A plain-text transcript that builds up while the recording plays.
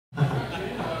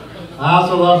I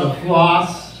also love to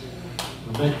floss.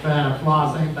 I'm a big fan of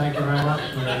flossing. Thank you very much.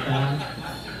 I'm a big fan.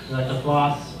 You like to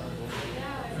floss?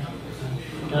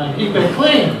 Gotta keep it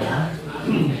clean. Gotta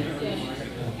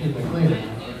keep it clean.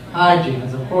 Hygiene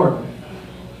is important.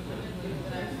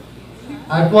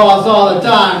 I floss all the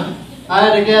time. I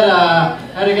had to get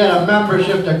a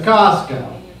membership to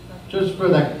Costco just for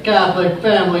the Catholic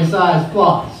family-sized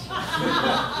floss.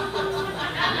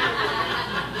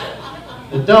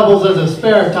 It doubles as a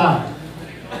spare tire.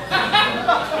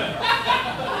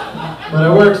 But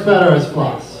it works better as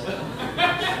floss.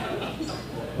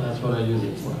 That's what I use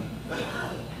it for.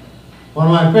 One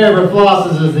of my favorite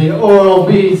flosses is the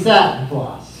Oral-B satin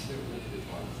floss.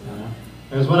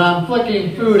 Because when I'm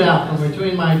flicking food out from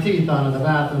between my teeth onto the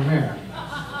bathroom mirror,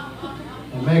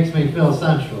 it makes me feel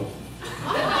sensual.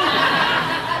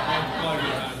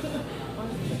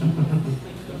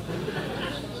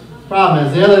 Problem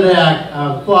is, the other day I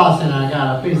was flossing and I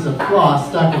got a piece of floss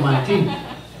stuck in my teeth.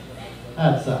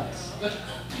 That sucks.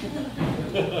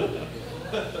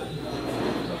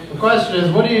 The question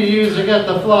is, what do you use to get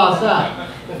the floss out?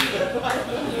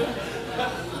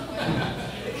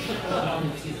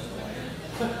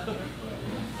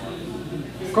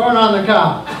 Corn on the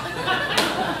cob.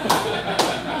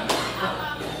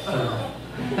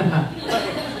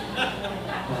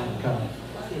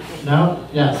 No?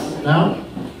 Yes? No?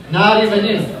 Not even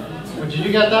you. But did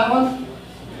you get that one?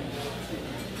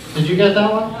 Did you get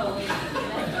that one?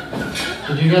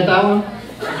 Did you get that one?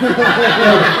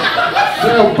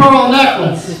 Little pearl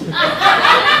necklace.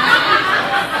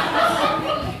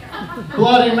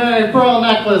 Bloody Mary pearl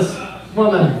necklace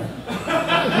woman.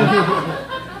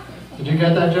 Did you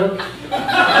get that joke?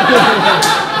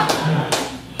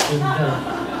 Didn't get it.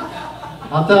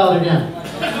 I'll tell it again.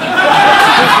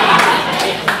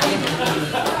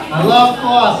 I love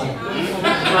flossing.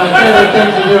 It's my favorite thing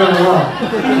to do in the world.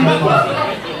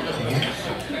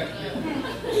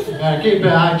 You gotta keep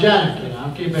it hygienic, you know,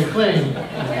 keep it clean.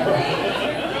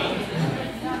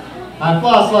 I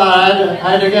floss a lot. I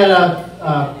had to get a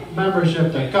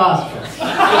membership to Costco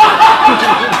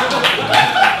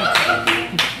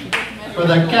for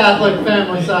the Catholic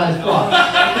family-sized floss.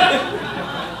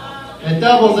 It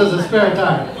doubles as a spare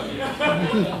tire,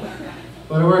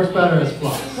 but it works better as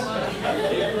floss.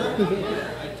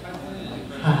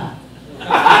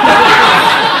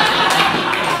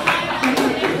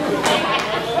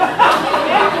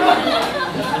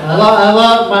 I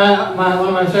love one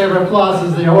of my favorite floss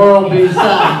is the Oral-B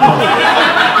satin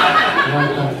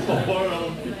floss.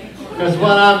 Because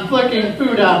when I'm flicking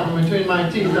food out from between my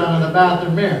teeth onto the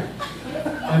bathroom mirror,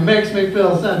 it makes me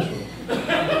feel sensual.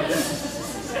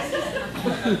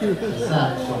 It's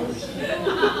satin floss.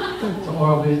 It's an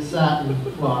Oral-B satin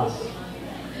floss.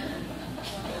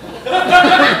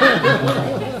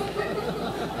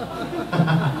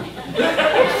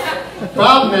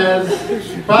 Problem is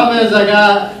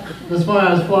this morning I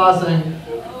was flossing,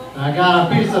 and I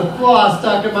got a piece of floss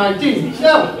stuck in my teeth.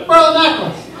 Yo, pearl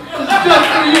necklace. This is just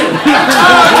for you. I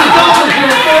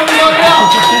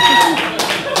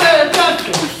Pay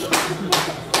attention.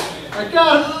 I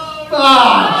got it.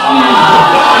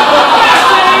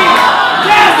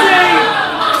 Jesse!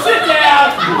 Sit down!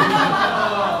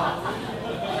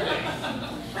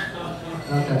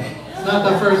 Okay. It's not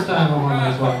the first time a woman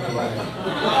has walked away.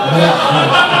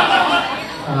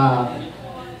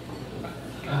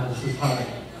 God, this is hard.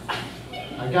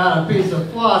 I got a piece of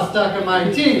floss stuck in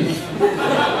my teeth.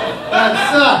 That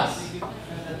sucks.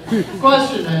 The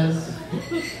question is,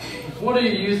 what do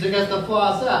you use to get the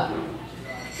floss out?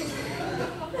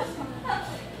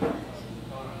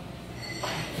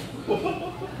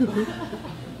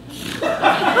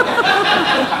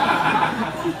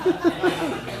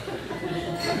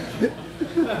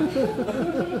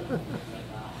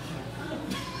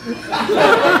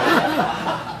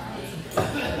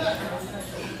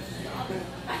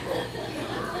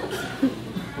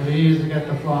 What do you use to get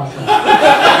the floss out?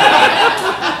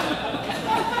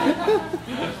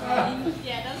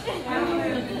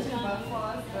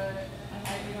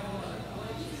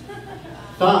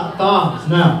 Thongs,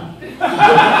 no.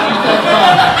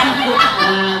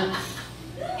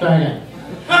 Try again.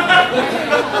 I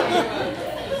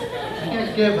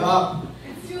can't give up.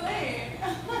 It's too late.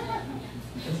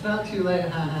 It's not too late,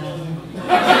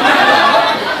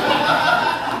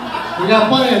 We got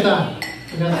plenty of time.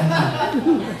 We got some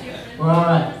time. We're all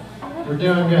right. We're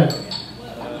doing good.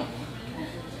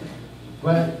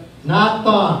 But not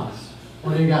thongs.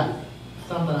 What do you got?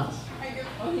 Something else.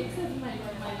 Oh, he said my name.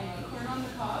 Corn on the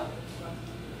cob.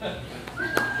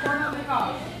 Corn on the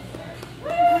cob.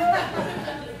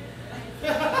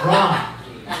 Wrong.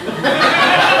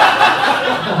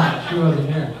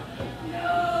 wasn't here.